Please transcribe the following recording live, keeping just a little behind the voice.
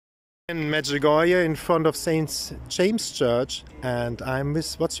In Medjugorje, in front of St. James Church, and I'm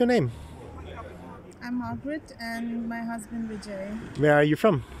with, what's your name? I'm Margaret and my husband Vijay. Where are you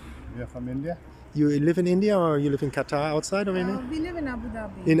from? We are from India. You live in India or you live in Qatar, outside of India? We live in Abu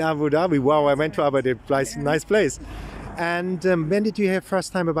Dhabi. In Abu Dhabi, wow, I went to right. Abu Dhabi, nice place. And when did you hear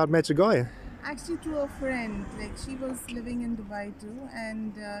first time about Medjugorje? Actually, through a friend. Like, she was living in Dubai too,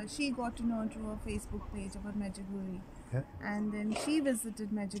 and she got to know through a Facebook page about Medjugorje. Yeah. And then she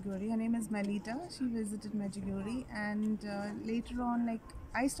visited Medjugorje. Her name is Melita. She visited Medjugorje, and later on, like,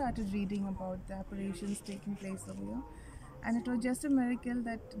 I started reading about the apparitions taking place over here. And it was just a miracle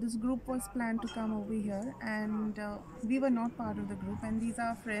that this group was planned to come over here, and we were not part of the group, and these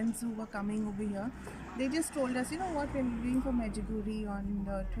are friends who were coming over here. They just told us, you know what, we're leaving for Medjugorje on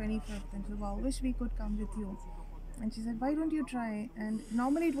the 25th, and so, wow, wish we could come with you. And she said, why don't you try? And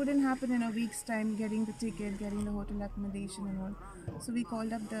normally it wouldn't happen in a week's time, getting the ticket, getting the hotel accommodation and all. So we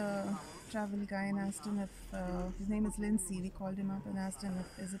called up the travel guy and asked him if, his name is Lindsay, we called him up and asked him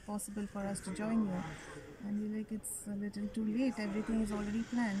if, is it possible for us to join you? And we're like, it's a little too late, everything is already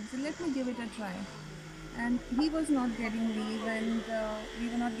planned. He said, let me give it a try. And he was not getting leave, and we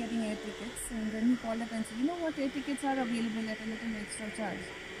were not getting air tickets. And then he called up and said, you know what, air tickets are available at a little extra charge.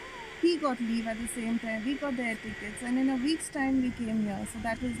 He got leave at the same time, we got the air tickets, and in a week's time we came here. So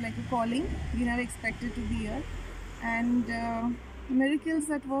that was like a calling, we never expected to be here. And miracles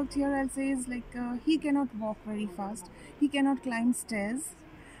that worked here, I'll say, is like he cannot walk very fast, he cannot climb stairs.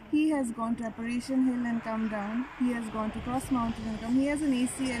 He has gone to Apparition Hill and come down. He has gone to Cross Mountain and come. He has an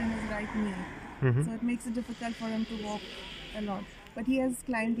ACL in his right knee, so it makes it difficult for him to walk a lot. But he has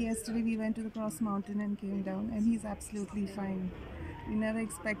climbed yesterday. We went to the Cross Mountain and came down, and he's absolutely fine. We never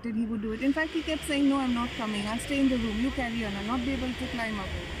expected he would do it. In fact, he kept saying, no, I'm not coming. I'll stay in the room. You carry on. I'll not be able to climb up.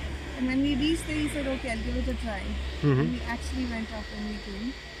 And when we reached there, he said, okay, I'll give it a try. And we actually went up and we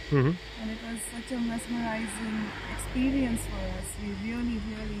came. And it was such a mesmerizing experience for us. We really,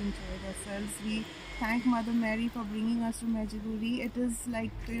 really enjoyed ourselves. We thank Mother Mary for bringing us to Medjugorje. It is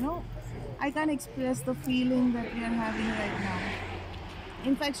like, you know, I can't express the feeling that we are having right now.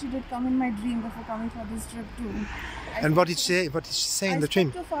 In fact, she did come in my dream before coming for this trip too. And what did she say in the dream?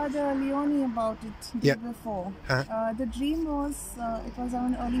 I spoke to Father Leone about it the day before. The dream was, it was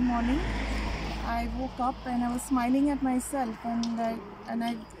on early morning. I woke up and I was smiling at myself, and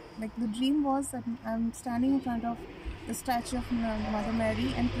I like, the dream was that I'm standing in front of the statue of Mother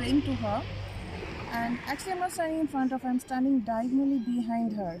Mary and praying to her. And actually I'm not standing in front of her, I'm standing diagonally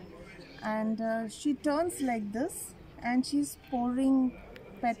behind her. And she turns like this, and she's pouring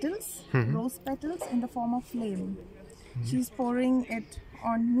petals, rose petals in the form of flame. She's pouring it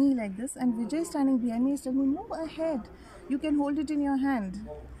on me like this, and Vijay standing behind me is telling me, move ahead, you can hold it in your hand.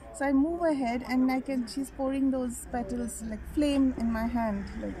 So I move ahead, and she's pouring those petals like flame in my hand,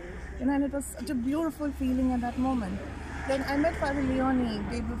 like, you know, and it was such a beautiful feeling at that moment. Then I met Father Leone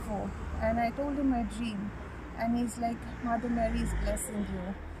day before, and I told him my dream, and he's like, Mother Mary is blessing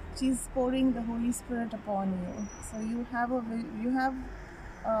you. She's pouring the Holy Spirit upon you. So you have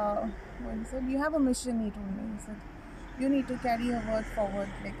a mission, he told me. He said, you need to carry her word forward.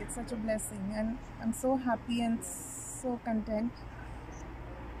 Like, it's such a blessing, and I'm so happy and so content.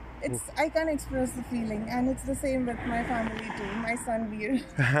 I can't express the feeling, and it's the same with my family too. My son Veer.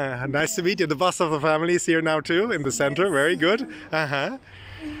 Nice to meet you. The boss of the family is here now too, in the center. Yes. Very good.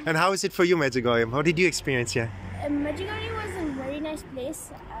 And how is it for you, Medjugorje? What did you experience here? Medjugorje was a very nice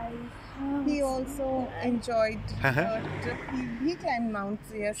place. He also enjoyed the trip. He climbed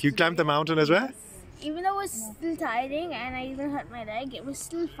mounts yesterday. You climbed the mountain as well? Even though it was still tiring and I even hurt my leg, it was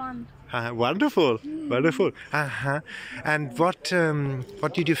still fun. Wonderful, wonderful. And what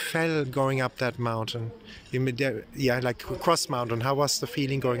did you feel going up that mountain? Like Cross Mountain. How was the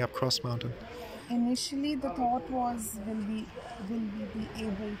feeling going up Cross Mountain? Initially, the thought was, will we be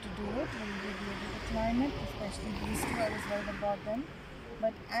able to do it? Will we be able to climb it? Especially these two, I was worried about them.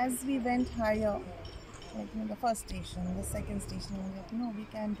 But as we went higher, like, you know, the first station, the second station, we were like, no, we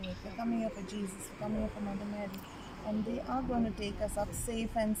can do it. We're coming here for Jesus, we're coming here for Mother Mary, and they are going to take us up safe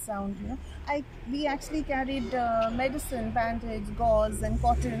and sound, you know. We actually carried medicine, bandage, gauze and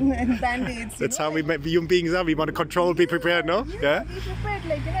cotton and band-aids. That's how we human beings are. We want to control, be prepared, no? Yeah, be prepared.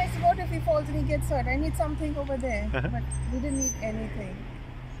 Like, you know, I said, what if he falls and he gets hurt? I need something over there. But we didn't need anything.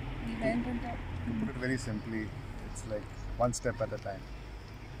 We went and To put it very simply, it's like one step at a time.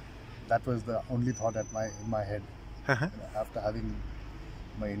 That was the only thought in my head. After having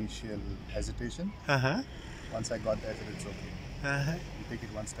my initial hesitation, once I got there, I said, it's okay. You take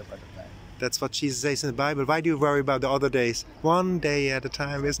it one step at a time. That's what Jesus says in the Bible. Why do you worry about the other days? One day at a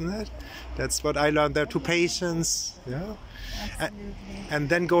time, isn't it? That's what I learned there. To patience. Yeah. Absolutely. And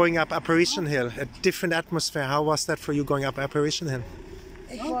then going up Apparition Hill, a different atmosphere. How was that for you going up Apparition Hill?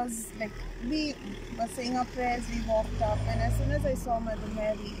 It was like we were saying our prayers, we walked up, and as soon as I saw Mother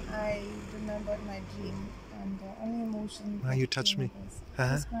Mary, I remembered my dream, and the only emotion. You touched me.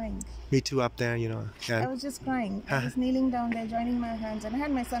 I was crying. Me too, up there, you know. Yeah. I was just crying. I was kneeling down there, joining my hands, and I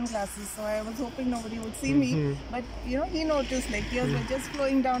had my sunglasses, so I was hoping nobody would see me. But you know, he noticed, like tears were just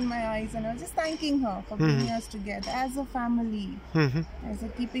flowing down my eyes, and I was just thanking her for bringing us together as a family, as a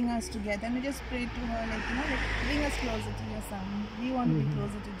keeping us together. And I just prayed to her, like, you know, like, bring us closer to your son. We want to be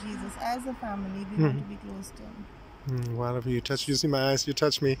closer to Jesus as a family. We want to be close to him. Wonderful. You touch. You see my eyes. You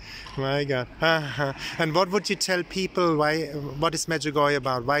touch me. My God. And what would you tell people? Why? What is Medjugorje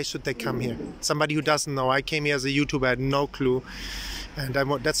about? Why should they come here? Somebody who doesn't know. I came here as a YouTuber. I had no clue, and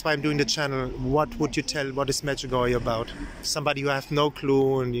that's why I'm doing the channel. What would you tell? What is Medjugorje about? Somebody who has no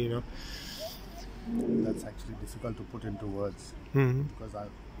clue, and you know. That's actually difficult to put into words because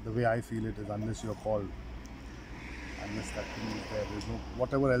the way I feel it is, unless you're called, unless that thing is there's no,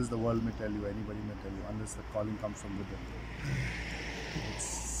 whatever else the world may tell you, anybody may tell you, unless the calling comes from within.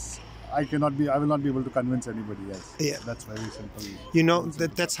 I will not be able to convince anybody else. Yeah. That's very simple. You know,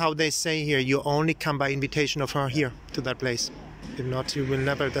 that's how they say here, you only come by invitation of her here to that place. If not, you will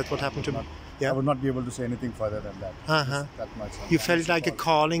never. That's what happened to me. Yeah. I would not be able to say anything further than that. That much. You felt like a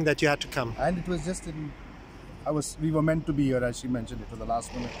calling that you had to come. And it was just we were meant to be here, as she mentioned. It was the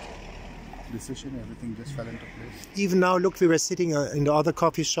last minute decision. Everything just fell into place. Even now, look, we were sitting in the other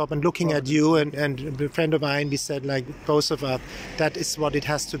coffee shop and looking at you and a friend of mine, we said, like, both of us, that is what it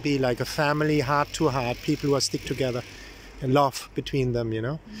has to be, like a family, heart to heart, people who are stick together and love between them, you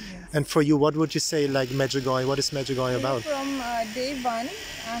know. Yes. And for you, what would you say, like, Medjugorje? What is Medjugorje about? From day one,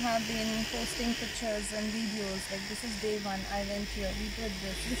 I have been posting pictures and videos. Like, this is day one. I went here. We did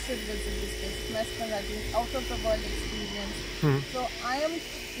this. We should visit this place. Mescaladin, out of the world experience. So I am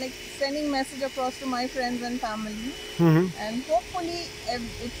like sending message across to my friends and family, and hopefully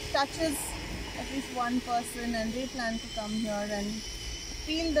it touches at least one person, and they plan to come here and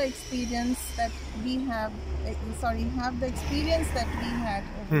feel the experience that we have. Have the experience that we had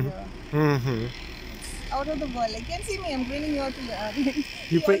over here. It's out of the world. Like, you can see me, I'm grinning here to the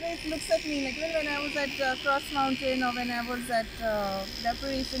he always looks at me, like when I was at Cross Mountain, or when I was at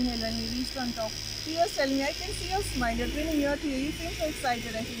Apparition Hill, when we reached on top, he was telling me, I can see your smile, you're grinning here to you, you seem so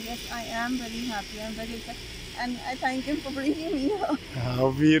excited. I said, yes, I am very happy, I'm very excited, and I thank him for bringing me here.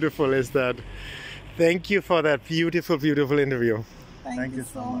 How beautiful is that? Thank you for that beautiful, beautiful interview. Thank you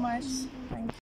so much. Thank you.